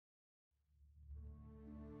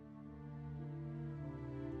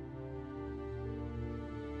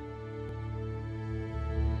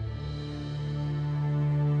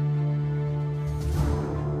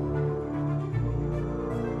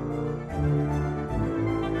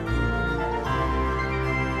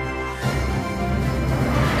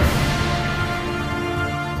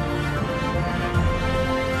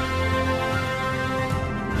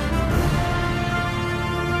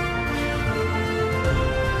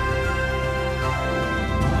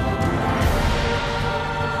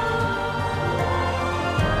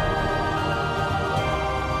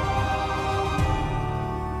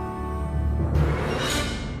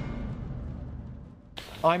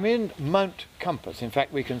I'm in Mount Compass. In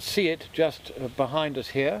fact, we can see it just behind us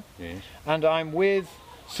here. Yes. And I'm with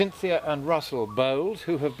Cynthia and Russell Bowles,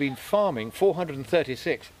 who have been farming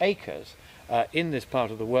 436 acres in this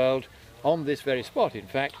part of the world, on this very spot, in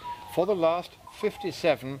fact, for the last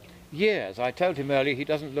 57 years. I told him earlier he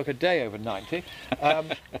doesn't look a day over 90. I'm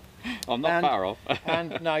not far off.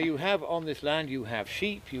 And now you have on this land, you have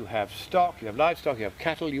sheep, you have stock, you have livestock, you have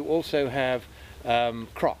cattle, you also have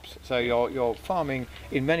crops. So you're farming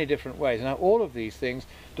in many different ways. Now all of these things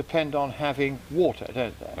depend on having water,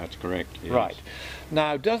 don't they? That's correct, yes. Right.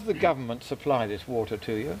 Now, does the government supply this water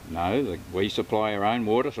to you? No, we supply our own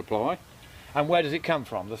water supply. And where does it come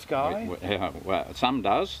from? The sky? Well, some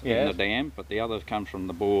does in the dam, but the others come from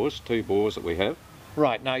the bores, 2 bores that we have.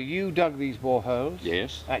 Right. Now, you dug these boreholes?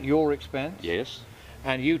 Yes. At your expense? Yes.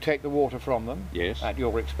 And you take the water from them? Yes. At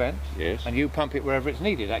your expense? Yes. And you pump it wherever it's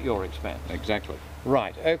needed at your expense? Exactly.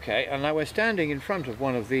 Right, okay. And now we're standing in front of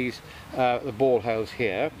one of these, the boreholes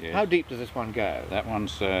here. Yes. How deep does this one go? That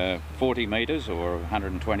one's 40 metres or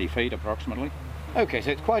 120 feet approximately. Okay,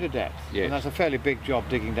 so it's quite a depth. Yes. And that's a fairly big job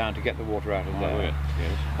digging down to get the water out of there.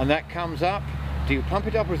 Yes. And that comes up. Do you pump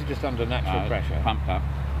it up or is it just under natural pressure? It's pumped up.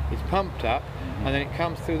 It's pumped up, and then it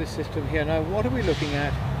comes through this system here. Now, what are we looking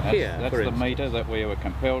at here? That's the meter that we were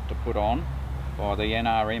compelled to put on by the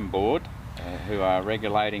NRM board, who are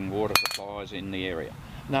regulating water supplies in the area.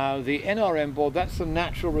 Now, the NRM board, that's the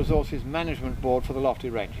Natural Resources Management Board for the Lofty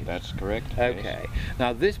Ranges. That's correct. Okay. Yes.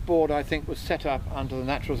 Now, this board, I think, was set up under the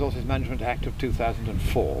Natural Resources Management Act of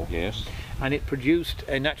 2004. Yes. And it produced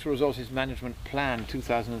a Natural Resources Management Plan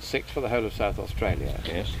 2006 for the whole of South Australia.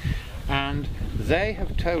 Yes. And they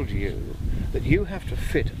have told you that you have to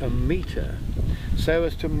fit a meter so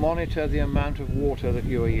as to monitor the amount of water that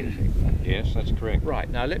you are using. Yes, that's correct. Right,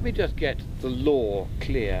 now let me just get the law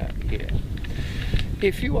clear here.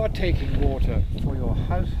 If you are taking water for your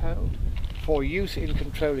household, for use in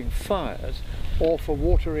controlling fires, or for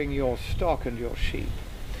watering your stock and your sheep,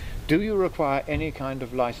 do you require any kind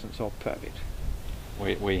of license or permit?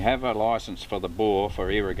 We have a license for the bore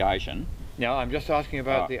for irrigation. No, I'm just asking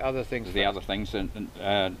about the other things. The other things,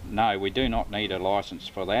 no, we do not need a license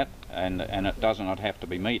for that, and it does not have to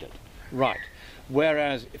be metered. Right.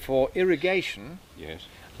 Whereas for irrigation, yes,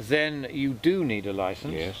 then you do need a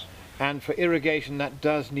license. Yes. And for irrigation, that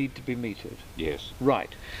does need to be metered. Yes.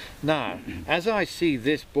 Right. Now, as I see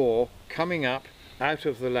this bore coming up out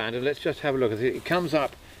of the land, and let's just have a look at it. It comes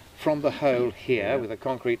up from the hole here with a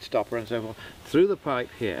concrete stopper and so forth, through the pipe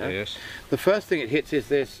here. Yes. The first thing it hits is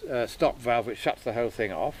this stop valve, which shuts the whole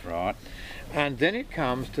thing off. Right. And then it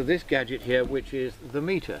comes to this gadget here, which is the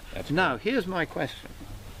meter. Now, here's my question.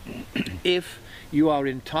 If you are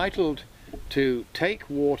entitled to take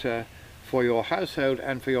water for your household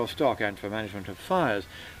and for your stock and for management of fires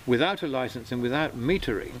without a license and without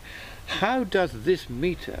metering, how does this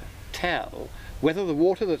meter tell whether the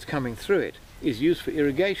water that's coming through it is used for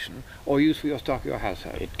irrigation or used for your stock or your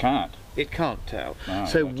household? It can't. It can't tell. No,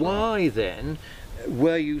 so why then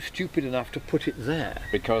were you stupid enough to put it there?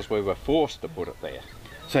 Because we were forced to put it there.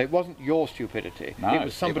 So it wasn't your stupidity, no, it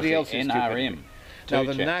was somebody else's stupidity. Now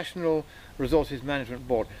the National Resources Management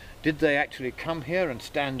Board, did they actually come here and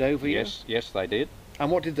stand over you? Yes, they did.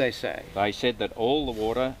 And what did they say? They said that all the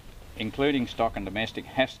water, including stock and domestic,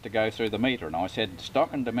 has to go through the meter. And I said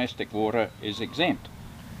stock and domestic water is exempt.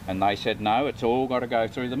 And they said no, it's all got to go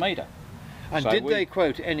through the meter. And so did they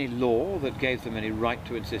quote any law that gave them any right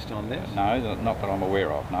to insist on this? No, not that I'm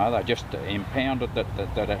aware of. No, they just impounded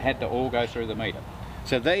that it had to all go through the meter.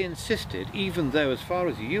 So they insisted, even though, as far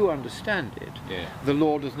as you understand it, the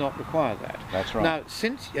law does not require that. That's right.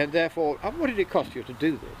 Now, therefore, what did it cost you to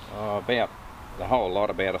do this? About the whole lot,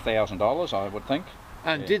 about $1,000, I would think.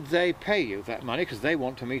 And did they pay you that money? Because they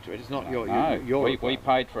want to meter it. It's not your we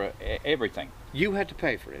paid for everything. You had to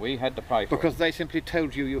pay for it? We had to pay for it. Because they simply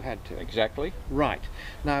told you you had to? Exactly. Right.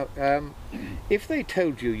 Now, if they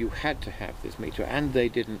told you you had to have this meter and they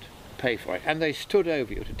didn't pay for it, and they stood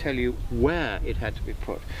over you to tell you where it had to be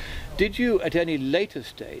put, did you at any later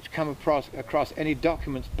stage come across any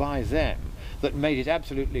documents by them that made it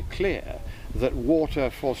absolutely clear that water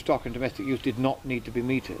for stock and domestic use did not need to be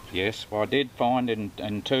metered? Yes, well, I did find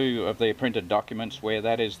in 2 of their printed documents where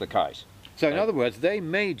that is the case. So in other words, they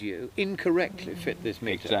made you incorrectly fit this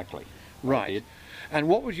meter? Exactly. Right. And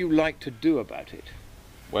what would you like to do about it?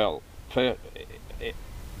 Well,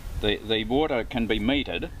 the water can be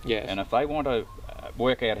metered, and if they want to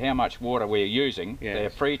work out how much water we're using, they're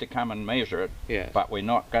free to come and measure it, but we're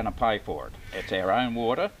not going to pay for it. It's our own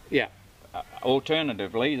water. Yeah.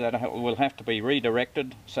 Alternatively, that will have to be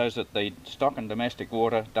redirected so that the stock and domestic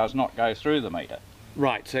water does not go through the meter.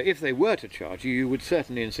 Right, so if they were to charge you, you would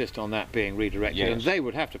certainly insist on that being redirected, Yes. and they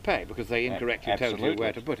would have to pay because they incorrectly told you Absolutely.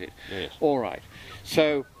 where to put it. Yes. All right.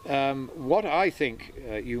 So what I think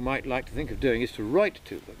you might like to think of doing is to write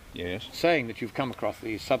to them, Yes. saying that you've come across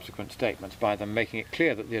these subsequent statements by them making it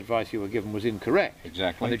clear that the advice you were given was incorrect.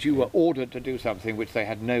 Exactly. And that you were ordered to do something which they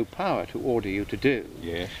had no power to order you to do.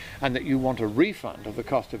 Yes. And that you want a refund of the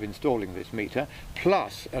cost of installing this meter,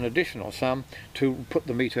 plus an additional sum to put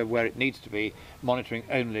the meter where it needs to be, monitoring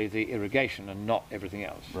only the irrigation and not everything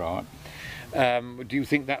else. Right. Do you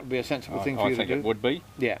think that would be a sensible thing for I you think to do? it would be.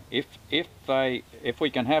 Yeah. If we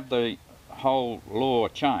can have the whole law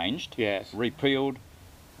changed, Yes. repealed,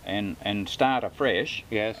 and start afresh,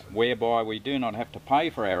 Yes. whereby we do not have to pay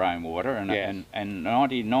for our own water, and Yes. and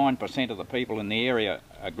 99% of the people in the area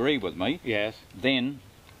agree with me, Yes. then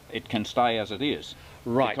it can stay as it is.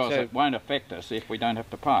 Right. Because So, it won't affect us if we don't have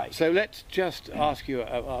to pay. so let's just ask you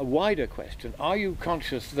a wider question. Are you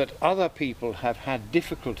conscious that other people have had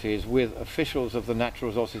difficulties with officials of the Natural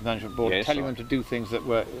Resources Management Board Yes, telling them to do things that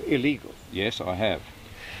were illegal? Yes, I have.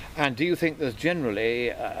 And do you think there's generally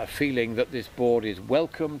a feeling that this board is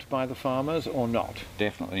welcomed by the farmers or not?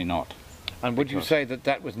 Definitely not. And would you Because- say that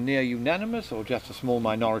that was near unanimous or just a small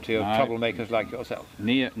minority of No. troublemakers like yourself?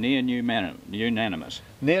 Near unanimous.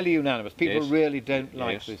 Nearly unanimous. People Yes. really don't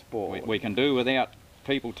like Yes. this board. We can do without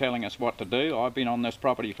people telling us what to do. I've been on this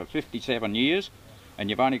property for 57 years, and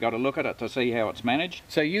you've only got to look at it to see how it's managed.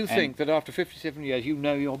 So you think that after 57 years you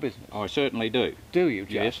know your business? I certainly do. Do you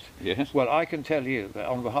just? Yes, yes. Well, I can tell you that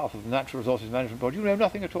on behalf of the Natural Resources Management Board, you know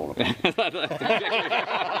nothing at all about it.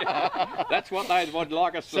 That's what they would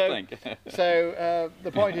like us to think. So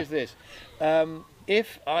the point is this.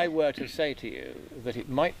 If I were to say to you that it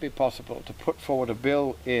might be possible to put forward a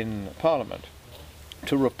bill in Parliament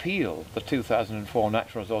to repeal the 2004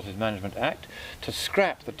 Natural Resources Management Act, to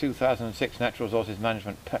scrap the 2006 Natural Resources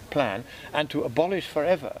Management Plan, and to abolish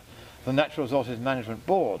forever the Natural Resources Management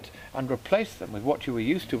Boards and replace them with what you were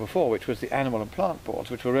used to before, which was the animal and plant boards,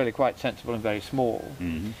 which were really quite sensible and very small,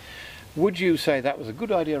 would you say that was a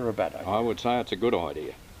good idea or a bad idea? I would say it's a good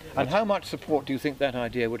idea. And how much support do you think that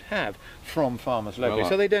idea would have from farmers locally, Well,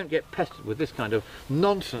 so they don't get pestered with this kind of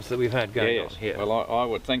nonsense that we've had going Yes. on here? Well, I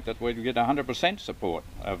would think that we'd get 100% support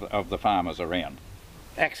of the farmers around.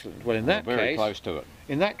 Excellent. Well, We're very close to it.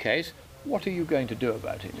 in that case, what are you going to do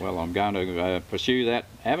about it? Well, I'm going to pursue that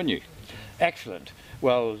avenue. Excellent.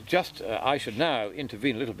 Well, just I should now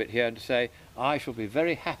intervene a little bit here and say I shall be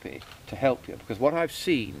very happy to help you, because what I've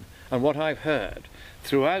seen and what I've heard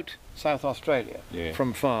throughout South Australia Yeah.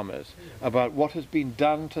 from farmers about what has been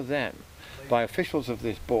done to them by officials of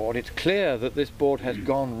this board, it's clear that this board has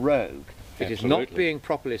gone rogue. It is not Absolutely. being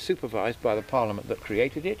properly supervised by the Parliament that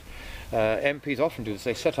created it. MPs often do this.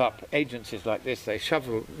 They set up agencies like this, they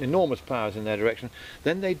shovel enormous powers in their direction,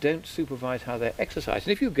 then they don't supervise how they're exercised.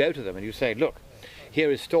 And if you go to them and you say, look, here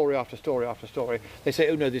is story after story after story, they say,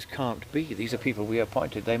 oh no, this can't be. These are people we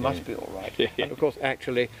appointed, they must be all right. Yeah. And of course,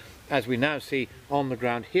 actually, as we now see on the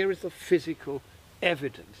ground, here is the physical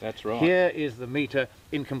evidence. That's right. Here is the meter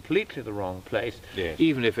in completely the wrong place, Yes.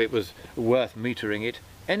 even if it was worth metering it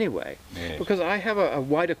anyway. Yes. Because I have a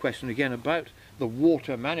wider question again about the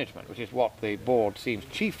water management, which is what the board seems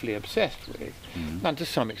chiefly obsessed with. And to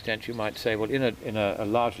some extent you might say, well, in a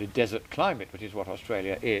largely desert climate, which is what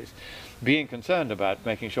Australia is, being concerned about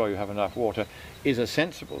making sure you have enough water is a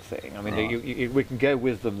sensible thing. I mean, Right. we can go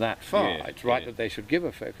with them that far. Yes, It's right yes. that they should give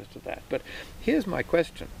a focus to that. But here's my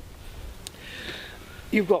question.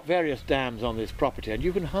 You've got various dams on this property and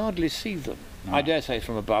you can hardly see them. No. I dare say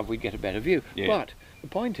from above we get a better view. Yeah. But the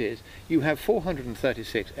point is, you have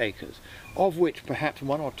 436 acres, of which perhaps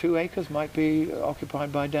 1 or 2 acres might be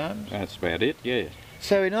occupied by dams. That's about it, yes.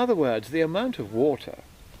 So in other words, the amount of water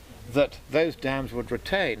that those dams would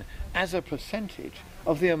retain as a percentage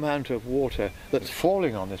of the amount of water that's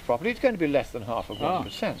falling on this property, it's going to be less than half of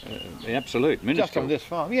 1%. Absolute, minuscule. Just on this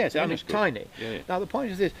farm, yes, and it's Minuscule. tiny. Yeah. Now the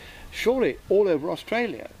point is this, surely all over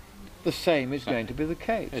Australia the same is going to be the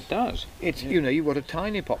case. It does. It's, you know, you've got a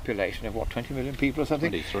tiny population of, what, 20 million people or something?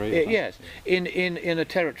 23, I think. Yes, in a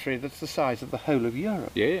territory that's the size of the whole of Europe,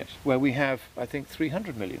 Yes. where we have, I think,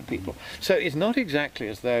 300 million people. So it's not exactly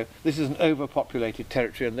as though this is an overpopulated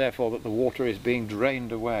territory and therefore that the water is being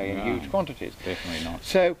drained away in No. huge quantities. Definitely not.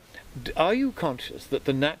 So, are you conscious that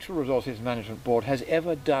the Natural Resources Management Board has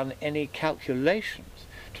ever done any calculations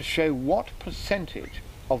to show what percentage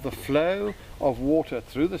of the flow of water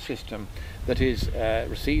through the system that is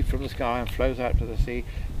received from the sky and flows out to the sea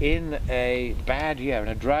in a bad year, in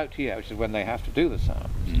a drought year, which is when they have to do the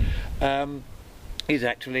sums, is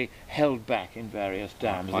actually held back in various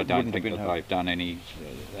dams. I that don't wouldn't think have been that held. they've done any,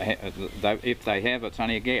 if they have, it's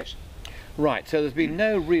only a guess. Right, so there's been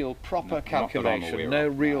no real proper Not that I'm calculation, aware no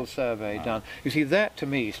of, real no, survey no. done. You see, that to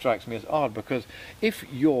me strikes me as odd, because if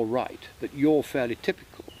you're right, that you're fairly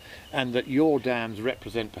typical, and that your dams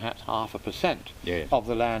represent perhaps 0.5% Yeah. of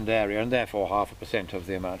the land area, and therefore 0.5% of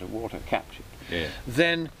the amount of water captured, Yeah,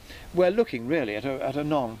 then we're looking really at a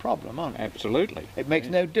non-problem, aren't we? absolutely. It makes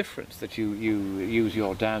no difference that you use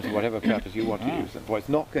your dams for whatever purpose you want to No. use them for. It's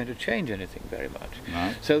not going to change anything very much.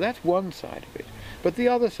 No. So that's one side of it. But the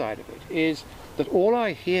other side of it is that all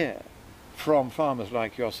I hear from farmers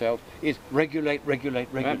like yourself is regulate, regulate,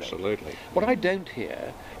 regulate. Absolutely. What I don't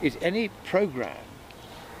hear is any programme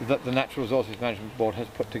that the Natural Resources Management Board has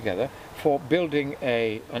put together for building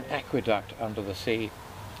an aqueduct under the sea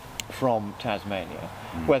from Tasmania,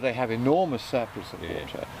 where they have enormous surplus of Yeah.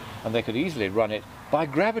 water, and they could easily run it by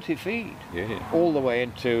gravity feed Yeah. all the way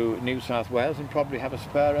into New South Wales, and probably have a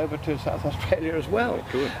spur over to South Australia as well.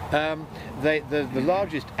 They could. The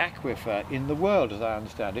largest aquifer in the world, as I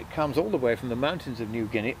understand it, comes all the way from the mountains of New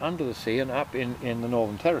Guinea under the sea and up in the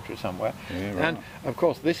Northern Territory somewhere. Yeah, right. And of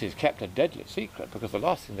course this is kept a deadly secret, because the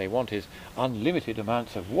last thing they want is unlimited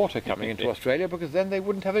amounts of water coming into Australia, because then they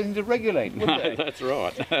wouldn't have anything to regulate, would No, they? that's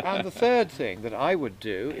right. And the third thing that I would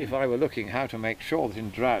do, if I were looking how to make sure that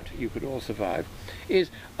in drought you could all survive, is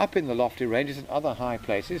up in the lofty ranges and other high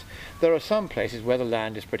places, there are some places where the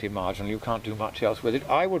land is pretty marginal, you can't do much else with it.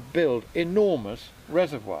 I would build enormous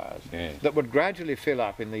reservoirs Yeah. that would gradually fill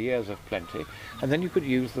up in the years of plenty, and then you could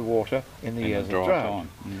use the water in the In years the of dry drought. time.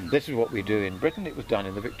 Mm. This is what we do in Britain. It was done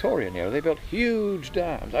in the Victorian era. They built huge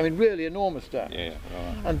dams, I mean really enormous dams. Yeah,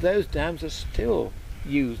 right. And those dams are still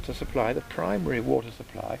used to supply the primary water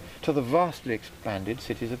supply to the vastly expanded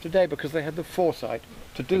cities of today, because they had the foresight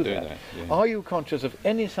to do that. Yeah. Are you conscious of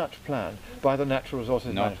any such plan by the Natural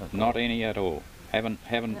Resources Management Board? Not any at all. Haven't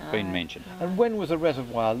been mentioned. And when was a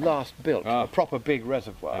reservoir last built, Oh, a proper big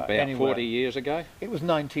reservoir? About anywhere? 40 years ago. It was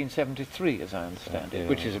 1973, as I understand it, Yeah.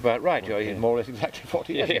 which is about right. He's Yeah. more or less exactly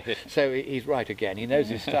 40 years ago. Yeah. So he's right again. He knows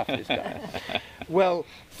his stuff, this guy. Well,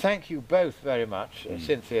 thank you both very much,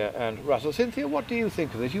 Cynthia and Russell. Cynthia, what do you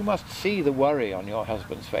think of this? You must see the worry on your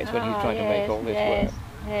husband's face when he's trying to make all this work.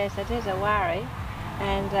 Yes, it is a worry.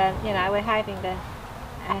 And, you know, we're hoping to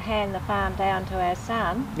hand the farm down to our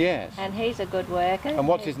son. Yes. And he's a good worker. And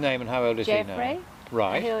what's his name and how old is he now? Jeffrey.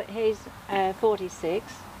 Right. He's 46.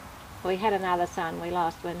 We had another son we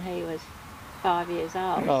lost when he was 5 years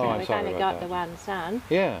old. Oh, so I'm we've sorry only about got that. the one son.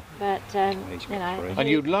 Yeah. But, He's you got know. three. And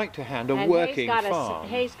you'd like to hand a and working he's got farm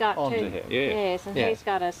he's got onto two, him. Yeah. Yes, and Yeah. he's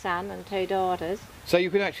got a son and 2 daughters. So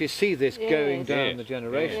you can actually see this going Yes. down Yes. the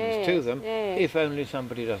generations Yes. to them, Yes. if only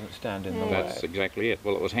somebody doesn't stand in the way. That's exactly it.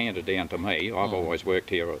 Well, it was handed down to me. I've always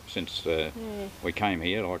worked here since we came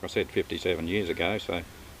here, like I said, 57 years ago, so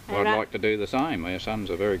I'd Right. like to do the same. My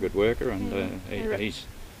son's a very good worker, and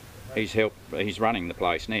he's running the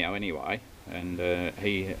place now anyway, and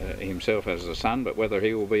he himself has a son, but whether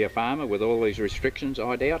he will be a farmer with all these restrictions,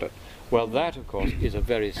 I doubt it. Well, that, of course, is a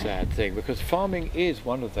very sad thing, because farming is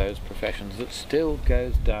one of those professions that still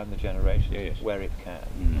goes down the generations Yes. where it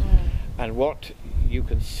can. And what you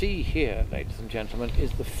can see here, ladies and gentlemen,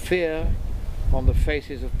 is the fear on the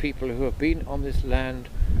faces of people who have been on this land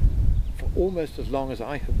for almost as long as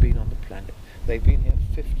I have been on the planet. They've been here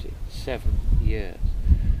 57 years.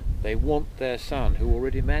 They want their son, who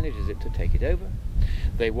already manages it, to take it over.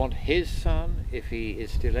 They want his son, if he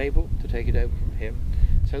is still able, to take it over from him,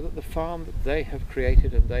 so that the farm that they have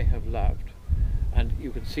created and they have loved, and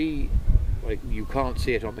you can see, well, you can't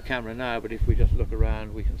see it on the camera now, but if we just look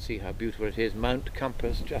around, we can see how beautiful it is. Mount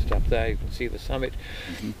Compass, just up there, you can see the summit,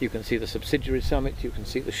 you can see the subsidiary summits, you can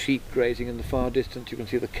see the sheep grazing in the far distance, you can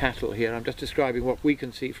see the cattle here. I'm just describing what we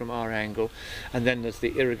can see from our angle, and then there's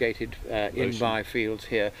the irrigated in-by fields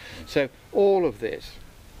here. So all of this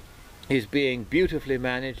is being beautifully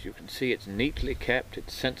managed. You can see it's neatly kept,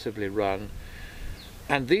 it's sensibly run,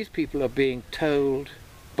 and these people are being told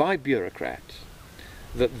by bureaucrats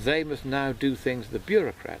that they must now do things the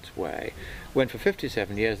bureaucrats' way, when for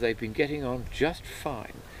 57 years they've been getting on just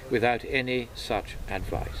fine without any such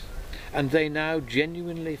advice. And they now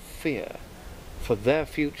genuinely fear for their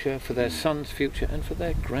future, for their son's future, and for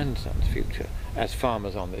their grandson's future as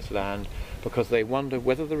farmers on this land, because they wonder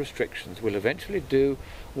whether the restrictions will eventually do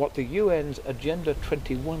what the UN's Agenda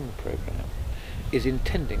 21 programme is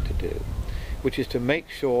intending to do, which is to make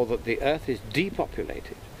sure that the earth is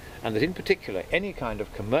depopulated, and that in particular any kind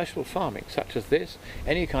of commercial farming such as this,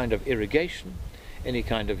 any kind of irrigation, any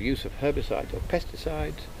kind of use of herbicides or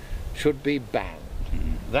pesticides should be banned.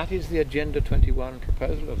 That is the Agenda 21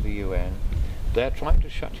 proposal of the UN. They're trying to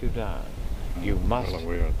shut you down. You must, well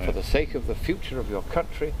aware of that. for the sake of the future of your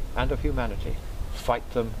country and of humanity, fight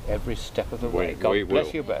them every step of the way. God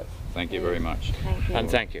bless you both. Thank you very much. Thank you. And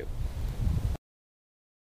thank you.